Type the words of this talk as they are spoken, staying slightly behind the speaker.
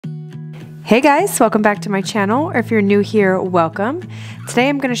Hey guys, welcome back to my channel, or if you're new here, welcome. Today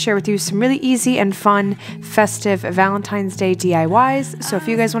I'm going to share with you some really easy and fun festive Valentine's Day DIYs, so if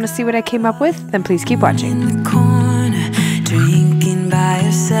you guys want to see what I came up with, then please keep watching. In the corner, drinking by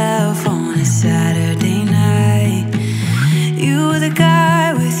yourself on a Saturday night. You were the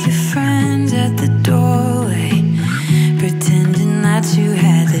guy with your friends at the doorway, pretending that you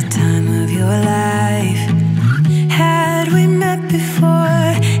had the time of your life. Had we met before?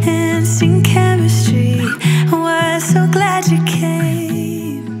 Instant chemistry. I was so glad you came.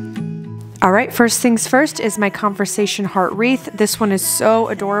 Alright, first things first is my conversation heart wreath. This one is so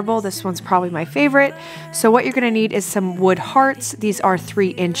adorable. This one's probably my favorite. So what you're going to need is some wood hearts. These are 3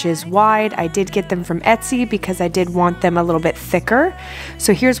 inches wide. I did get them from Etsy because I did want them a little bit thicker.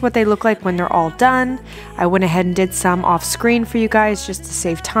 So here's what they look like when they're all done. I went ahead and did some off screen for you guys just to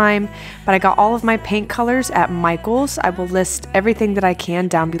save time. But I got all of my paint colors at Michael's. I will list everything that I can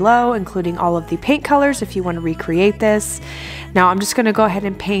down below, including all of the paint colors if you want to recreate this. Now I'm just going to go ahead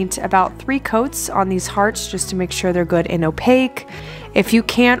and paint about 3 coats on these hearts just to make sure they're good and opaque. If you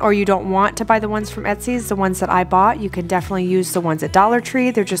can't or you don't want to buy the ones from Etsy, the ones that I bought, you can definitely use the ones at Dollar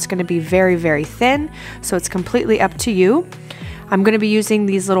Tree. They're just going to be very, very thin, so it's completely up to you. I'm going to be using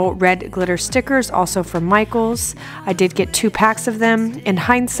these little red glitter stickers, also from Michael's. I did get 2 packs of them. In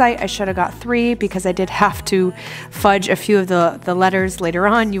hindsight, I should have got 3 because I did have to fudge a few of the letters later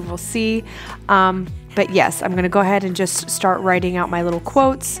on, you will see. But yes, I'm going to go ahead and just start writing out my little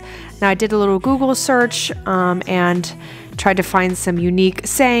quotes. Now I did a little Google search and tried to find some unique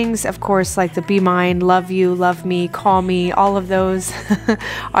sayings. Of course, like the be mine, love you, love me, call me, all of those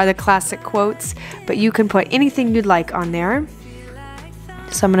are the classic quotes. But you can put anything you'd like on there.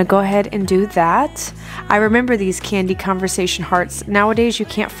 So I'm going to go ahead and do that. I remember these candy conversation hearts. Nowadays you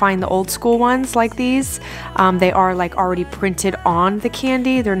can't find the old school ones like these. They are like already printed on the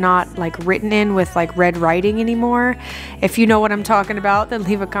candy. They're not like written in with like red writing anymore. If you know what I'm talking about, then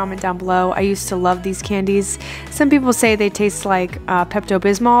leave a comment down below. I used to love these candies. Some people say they taste like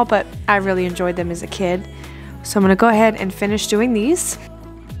Pepto-Bismol, but I really enjoyed them as a kid. So I'm going to go ahead and finish doing these.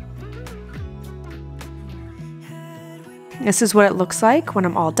 This is what it looks like when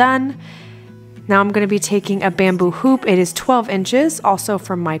I'm all done. Now I'm going to be taking a bamboo hoop. It is 12 inches, also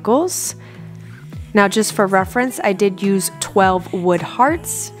from Michael's. Now just for reference, I did use 12 wood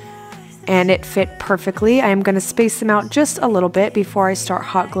hearts and it fit perfectly. I am going to space them out just a little bit before I start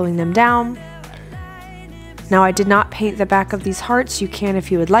hot gluing them down. Now I did not paint the back of these hearts. You can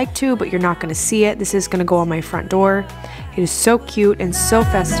if you would like to, but you're not going to see it. This is going to go on my front door. It is so cute and so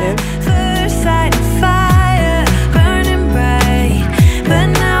festive. First sight of fire, burning bright, but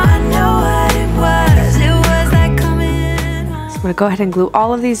now I know what it was. It was like coming home. So I'm going to go ahead and glue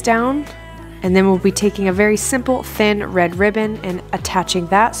all of these down, and then we'll be taking a very simple thin red ribbon and attaching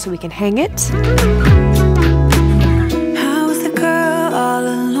that so we can hang it. I was the girl all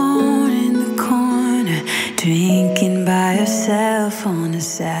alone in the corner, drinking by herself on a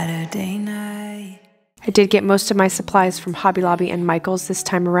Saturday night. I did get most of my supplies from HobbyLobby and Michael's this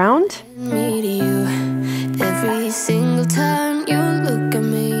time around. Me to you, every single time you look at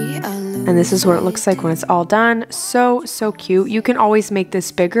me, I lose. And this is what it looks like when it's all done. So, so cute. You can always make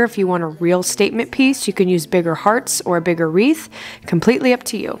this bigger if you want a real statement piece. You can use bigger hearts or a bigger wreath. Completely up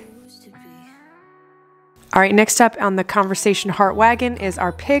to you. Alright, next up on the conversation heart wagon is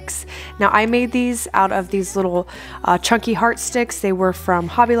our picks. Now I made these out of these little chunky heart sticks. They were from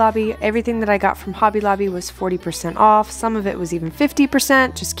Hobby Lobby. Everything that I got from Hobby Lobby was 40% off. Some of it was even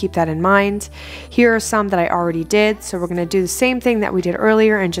 50%. Just keep that in mind. Here are some that I already did. So we're going to do the same thing that we did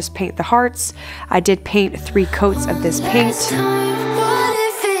earlier and just paint the hearts. I did paint 3 coats of this paint. What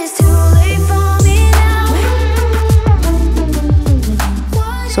if it's too late for me now?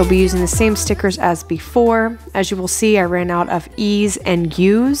 So we'll be using the same stickers as before. As you will see, I ran out of E's and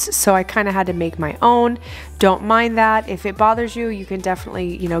U's, so I kind of had to make my own. Don't mind that. If it bothers you, you can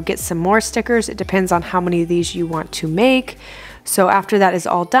definitely, get some more stickers. It depends on how many of these you want to make. So after that is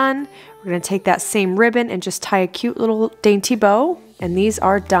all done, we're going to take that same ribbon and just tie a cute little dainty bow, and these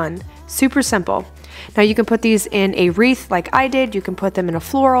are done. Super simple. Now you can put these in a wreath like I did. You can put them in a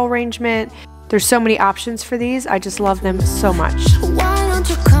floral arrangement. There's so many options for these. I just love them so much. Why don't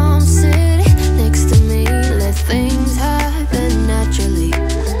you come sit next to me? Let things happen naturally,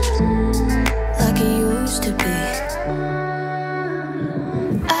 like it used to be.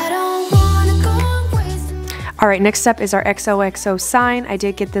 I don't wanna go waste. Alright, next up is our XOXO sign. I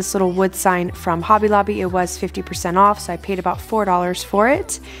did get this little wood sign from Hobby Lobby. It was 50% off, so I paid about $4 for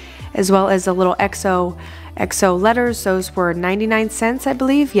it. as well as the little XO letters. Those were 99 cents, I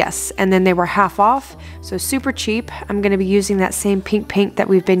believe. Yes, and then they were half off, so super cheap. I'm going to be using that same pink paint that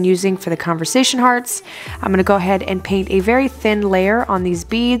we've been using for the conversation hearts. I'm going to go ahead and paint a very thin layer on these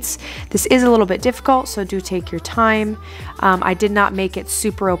beads. This is a little bit difficult, so do take your time. I did not make it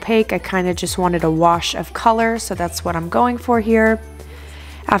super opaque. I kind of just wanted a wash of color, so that's what I'm going for here.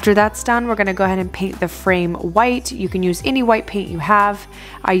 After that's done, we're going to go ahead and paint the frame white. You can use any white paint you have.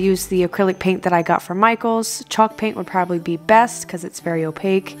 I used the acrylic paint that I got from Michael's. Chalk paint would probably be best because it's very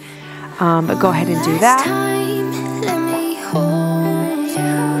opaque. But go ahead and do that.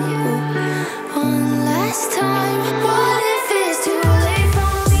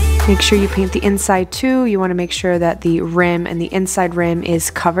 Make sure you paint the inside too. You want to make sure that the rim and the inside rim is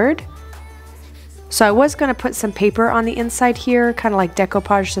covered. So I was going to put some paper on the inside here, kind of like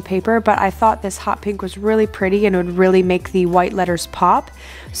decoupage the paper, but I thought this hot pink was really pretty and it would really make the white letters pop.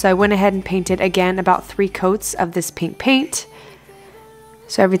 So I went ahead and painted again about 3 coats of this pink paint.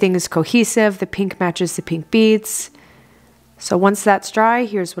 So everything is cohesive, the pink matches the pink beads. So once that's dry,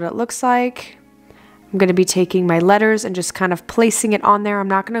 here's what it looks like. I'm going to be taking my letters and just kind of placing it on there. I'm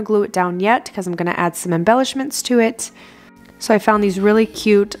not going to glue it down yet because I'm going to add some embellishments to it. So I found these really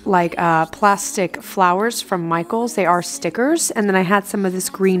cute like plastic flowers from Michael's. They are stickers. And then I had some of this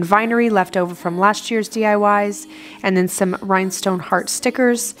green vinery left over from last year's DIYs. And then some rhinestone heart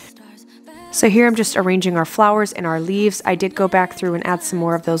stickers. So here I'm just arranging our flowers and our leaves. I did go back through and add some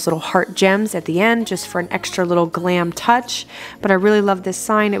more of those little heart gems at the end just for an extra little glam touch. But I really love this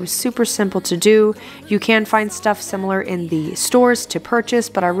sign. It was super simple to do. You can find stuff similar in the stores to purchase,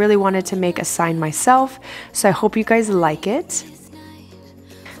 but I really wanted to make a sign myself. So I hope you guys like it.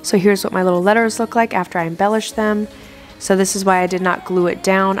 So here's what my little letters look like after I embellish them. So this is why I did not glue it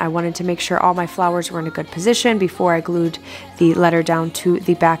down. I wanted to make sure all my flowers were in a good position before I glued the letter down to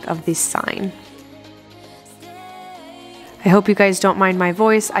the back of the sign. I hope you guys don't mind my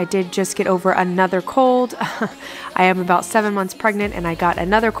voice. I did just get over another cold. I am about 7 months pregnant and I got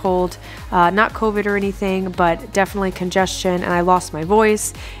another cold. Not COVID or anything, but definitely congestion, and I lost my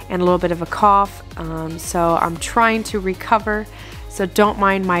voice and a little bit of a cough. So I'm trying to recover. So don't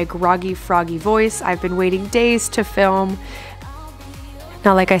mind my groggy, froggy voice. I've been waiting days to film.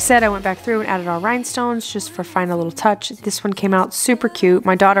 Now, like I said, I went back through and added our rhinestones just for final little touch. This one came out super cute.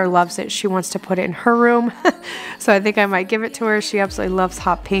 My daughter loves it. She wants to put it in her room. So I think I might give it to her. She absolutely loves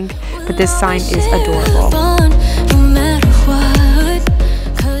hot pink, but this sign is adorable.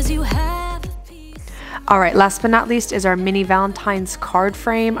 Alright, last but not least is our mini Valentine's card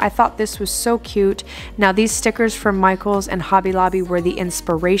frame. I thought this was so cute. Now these stickers from Michael's and Hobby Lobby were the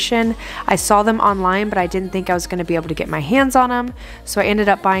inspiration. I saw them online, but I didn't think I was going to be able to get my hands on them. So I ended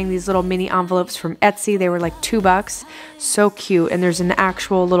up buying these little mini envelopes from Etsy. They were like $2. So cute. And there's an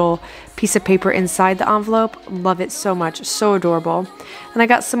actual little piece of paper inside the envelope. Love it so much. So adorable. And I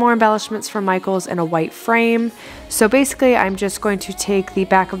got some more embellishments from Michael's in a white frame. So basically I'm just going to take the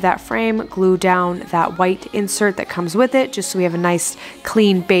back of that frame, glue down that white insert that comes with it, just so we have a nice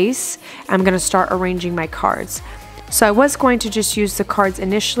clean base. I'm going to start arranging my cards. So I was going to just use the cards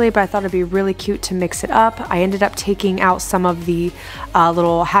initially, but I thought it'd be really cute to mix it up. I ended up taking out some of the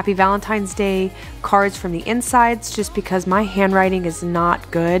little Happy Valentine's Day cards from the insides just because my handwriting is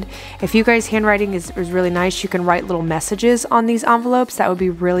not good. If you guys' handwriting is really nice, you can write little messages on these envelopes. That would be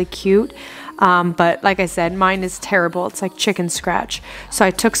really cute. But like I said, mine is terrible. It's like chicken scratch. So I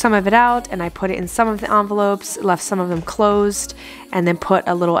took some of it out and I put it in some of the envelopes, left some of them closed, and then put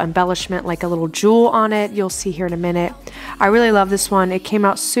a little embellishment like a little jewel on it. You'll see here in a minute. I really love this one. It came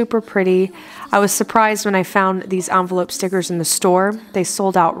out super pretty. I was surprised when I found these envelope stickers in the store. They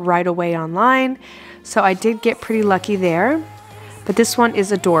sold out right away online. So I did get pretty lucky there. But this one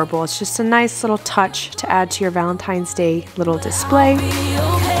is adorable. It's just a nice little touch to add to your Valentine's Day little display.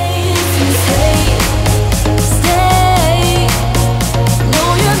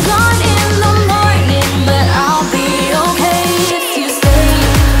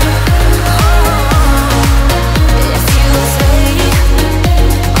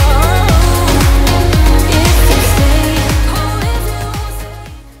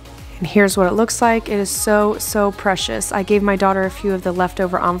 And here's what it looks like. It is so, so precious. I gave my daughter a few of the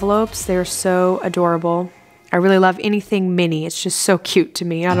leftover envelopes. They're so adorable. I really love anything mini. It's just so cute to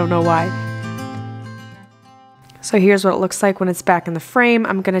me. I don't know why. So here's what it looks like when it's back in the frame.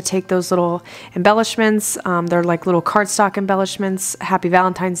 I'm going to take those little embellishments. They're like little cardstock embellishments. Happy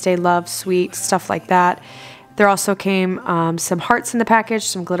Valentine's Day, love, sweet, stuff like that. There also came some hearts in the package,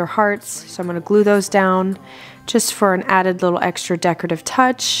 some glitter hearts. So I'm going to glue those down just for an added little extra decorative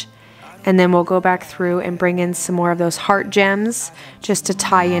touch. And then we'll go back through and bring in some more of those heart gems just to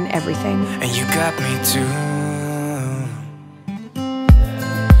tie in everything. And you got me too.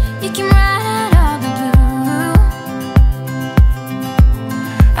 You can ride all the blue.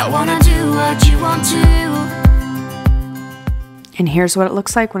 I wanna do what you want to. And here's what it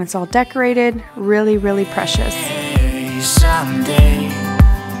looks like when it's all decorated. Really, really precious. Someday.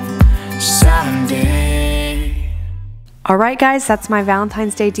 Alright guys, that's my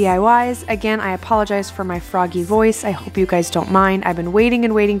Valentine's Day DIYs. Again, I apologize for my froggy voice. I hope you guys don't mind. I've been waiting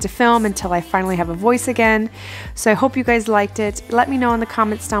and waiting to film until I finally have a voice again. So I hope you guys liked it. Let me know in the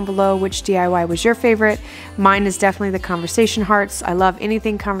comments down below which DIY was your favorite. Mine is definitely the conversation hearts. I love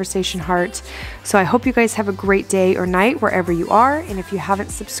anything conversation heart. So I hope you guys have a great day or night wherever you are. And if you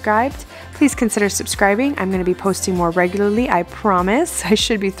haven't subscribed, please consider subscribing. I'm going to be posting more regularly, I promise. I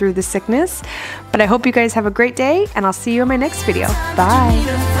should be through the sickness. But I hope you guys have a great day, and I'll see you in my next video.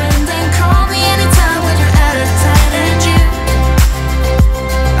 Bye!